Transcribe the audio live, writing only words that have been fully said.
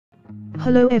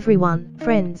Hello everyone,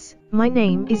 friends, my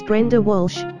name is Brenda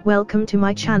Walsh, welcome to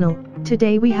my channel.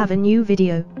 Today we have a new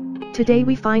video. Today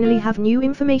we finally have new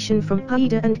information from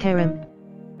Hande and Kerem.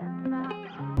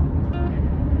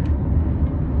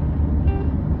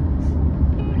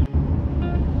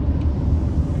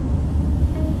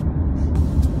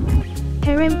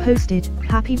 Kerem posted,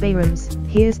 "Happy Bayrams,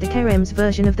 here's the Kerem's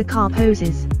version of the car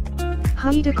poses."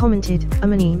 Hande commented,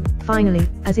 "Amanim, finally,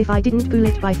 as if I didn't pull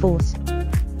it by force."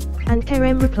 And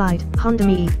Kerem replied,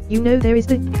 "Handemiyy, you know there is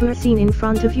the Bursin in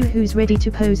front of you who's ready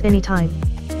to pose anytime.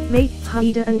 May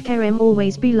Hande and Kerem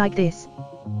always be like this."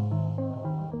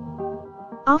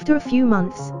 After a few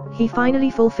months, he finally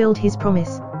fulfilled his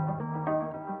promise.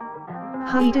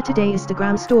 Hande today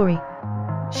Instagram story.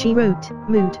 She wrote,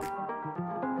 "Mood.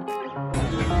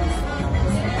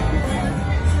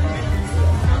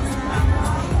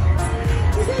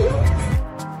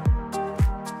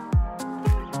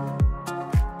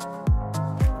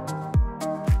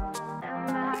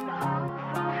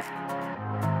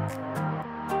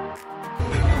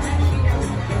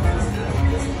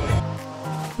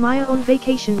 Maya on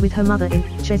vacation with her mother in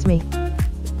Chesme.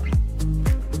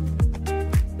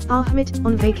 Ahmed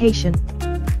on vacation.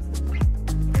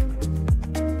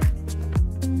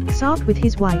 Saad with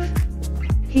his wife.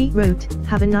 He wrote,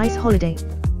 "Have a nice holiday."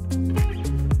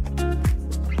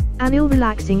 Anil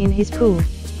relaxing in his pool.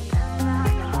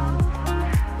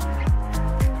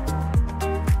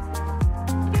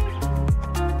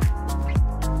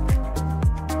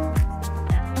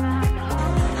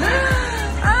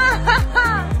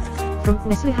 From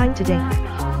Neslihan today.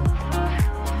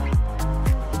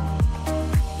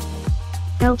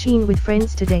 Erçel with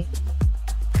friends today.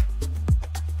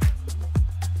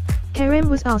 Kerem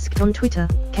was asked on Twitter,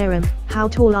 "Kerem, how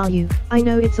tall are you? I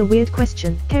know it's a weird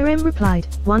question." Kerem replied,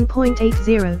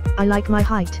 1.80, I like my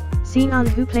height. Sinan,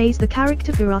 who plays the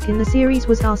character Burak in the series,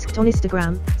 was asked on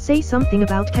Instagram, "Say something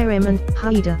about Kerem and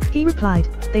Hande." He replied,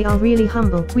 "They are really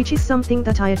humble, which is something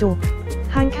that I adore."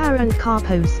 HanKer and car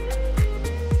pose.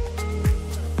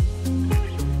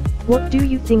 What do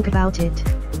you think about it?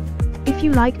 If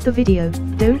you liked the video,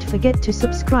 don't forget to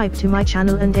subscribe to my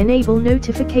channel and enable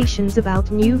notifications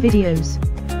about new videos.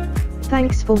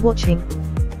 Thanks for watching.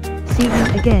 See you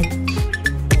again.